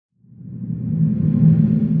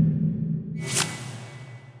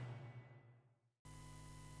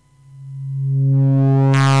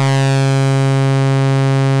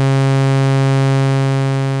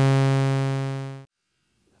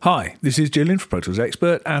this is Julian from Pro Tools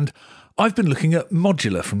Expert, and I've been looking at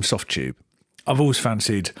Modular from Softube. I've always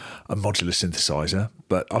fancied a modular synthesizer,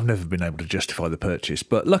 but I've never been able to justify the purchase.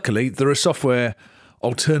 But luckily, there are software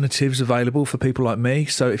alternatives available for people like me,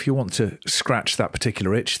 so if you want to scratch that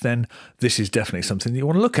particular itch, then this is definitely something that you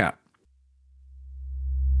want to look at.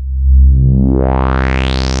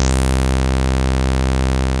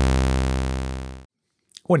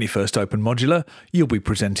 When you first open Modular, you'll be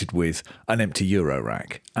presented with an empty Euro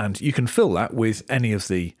rack, and you can fill that with any of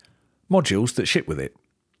the modules that ship with it.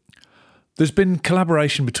 There's been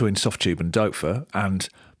collaboration between Softube and Doepfer, and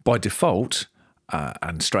by default,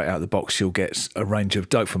 and straight out of the box, you'll get a range of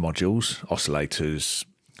Doepfer modules, oscillators,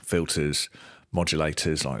 filters,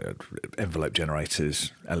 modulators, like envelope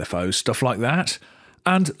generators, LFOs, stuff like that,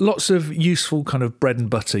 and lots of useful kind of bread and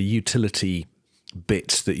butter utility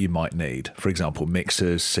bits that you might need. For example,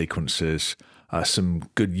 mixers, sequencers, some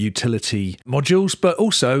good utility modules, but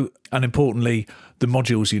also, and importantly, the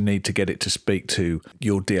modules you need to get it to speak to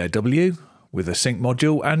your DAW with a sync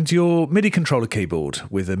module and your MIDI controller keyboard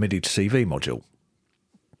with a MIDI to CV module.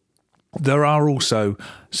 There are also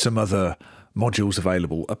some other modules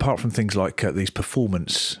available, apart from things like these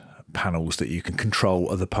performance panels that you can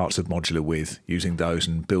control other parts of Modular with, using those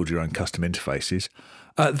and build your own custom interfaces.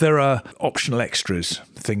 There are optional extras,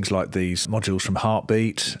 things like these modules from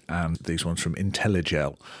Heartbeat and these ones from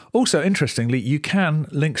IntelliGel. Also, interestingly, you can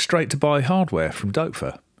link straight to buy hardware from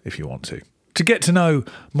Doepfer if you want to. To get to know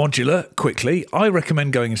Modular quickly, I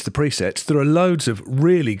recommend going into the presets. There are loads of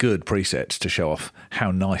really good presets to show off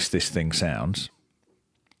how nice this thing sounds.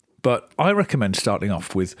 But I recommend starting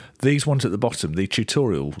off with these ones at the bottom, the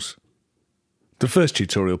tutorials. The first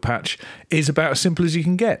tutorial patch is about as simple as you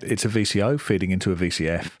can get. It's a VCO feeding into a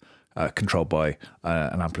VCF, controlled by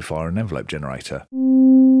an amplifier and envelope generator.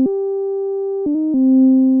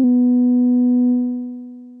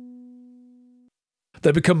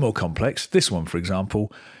 They become more complex. This one, for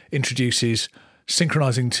example, introduces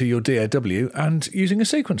synchronizing to your DAW and using a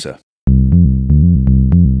sequencer.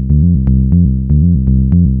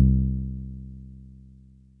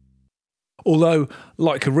 Although,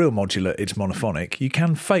 like a real modular, it's monophonic, you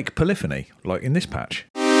can fake polyphony, like in this patch.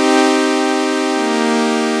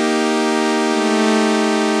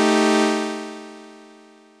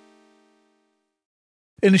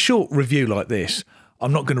 In a short review like this,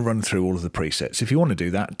 I'm not going to run through all of the presets. If you want to do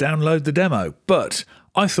that, download the demo. But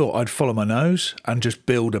I thought I'd follow my nose and just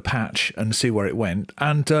build a patch and see where it went.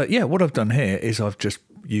 And yeah, what I've done here is I've just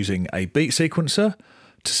using a beat sequencer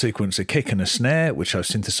to sequence a kick and a snare, which I've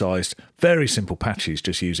synthesized very simple patches,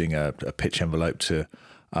 just using a pitch envelope to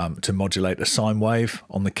modulate a sine wave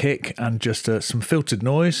on the kick, and just some filtered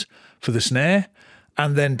noise for the snare.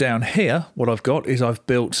 And then down here, what I've got is I've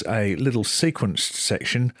built a little sequenced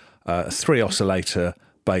section, 3 oscillator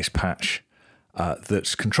bass patch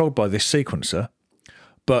that's controlled by this sequencer,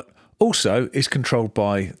 but also is controlled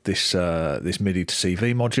by this this MIDI to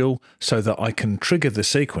CV module, so that I can trigger the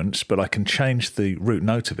sequence, but I can change the root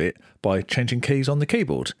note of it by changing keys on the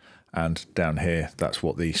keyboard. And down here, that's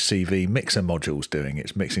what the CV mixer module is doing.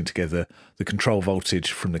 It's mixing together the control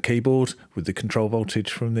voltage from the keyboard with the control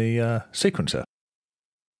voltage from the sequencer.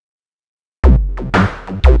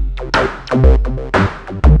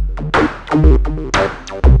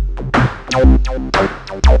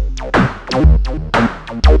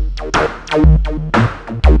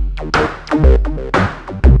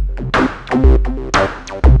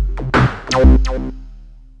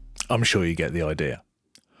 I'm sure you get the idea.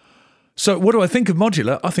 So what do I think of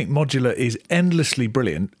Modular? I think Modular is endlessly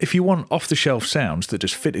brilliant. If you want off-the-shelf sounds that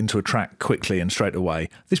just fit into a track quickly and straight away,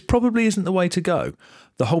 this probably isn't the way to go.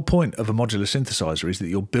 The whole point of a modular synthesizer is that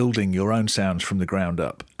you're building your own sounds from the ground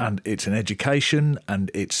up, and it's an education, and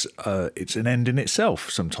it's an end in itself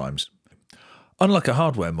sometimes. Unlike a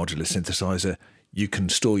hardware modular synthesizer, you can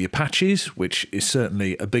store your patches, which is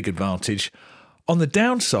certainly a big advantage. On the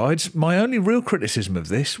downsides, my only real criticism of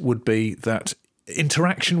this would be that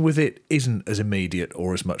interaction with it isn't as immediate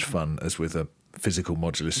or as much fun as with a physical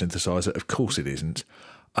modular synthesizer. Of course it isn't.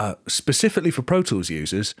 Specifically for Pro Tools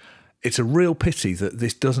users, it's a real pity that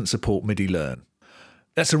this doesn't support MIDI Learn.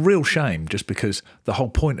 That's a real shame, just because the whole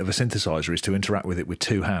point of a synthesizer is to interact with it with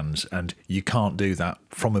 2 hands, and you can't do that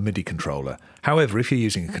from a MIDI controller. However, if you're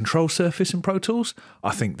using a control surface in Pro Tools,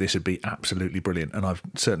 I think this would be absolutely brilliant, and I've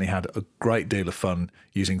certainly had a great deal of fun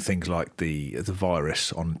using things like the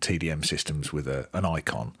virus on TDM systems with an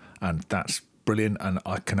icon, and that's brilliant, and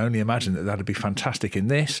I can only imagine that that'd be fantastic in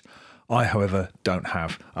this. I, however, don't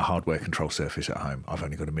have a hardware control surface at home. I've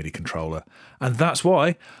only got a MIDI controller. And that's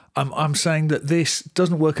why I'm saying that this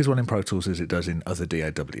doesn't work as well in Pro Tools as it does in other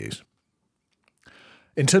DAWs.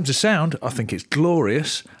 In terms of sound, I think it's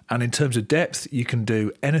glorious. And in terms of depth, you can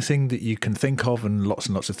do anything that you can think of and lots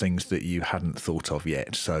of things that you hadn't thought of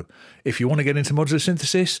yet. So if you want to get into modular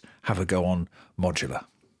synthesis, have a go on Modular.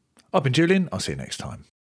 I've been Julian. I'll see you next time.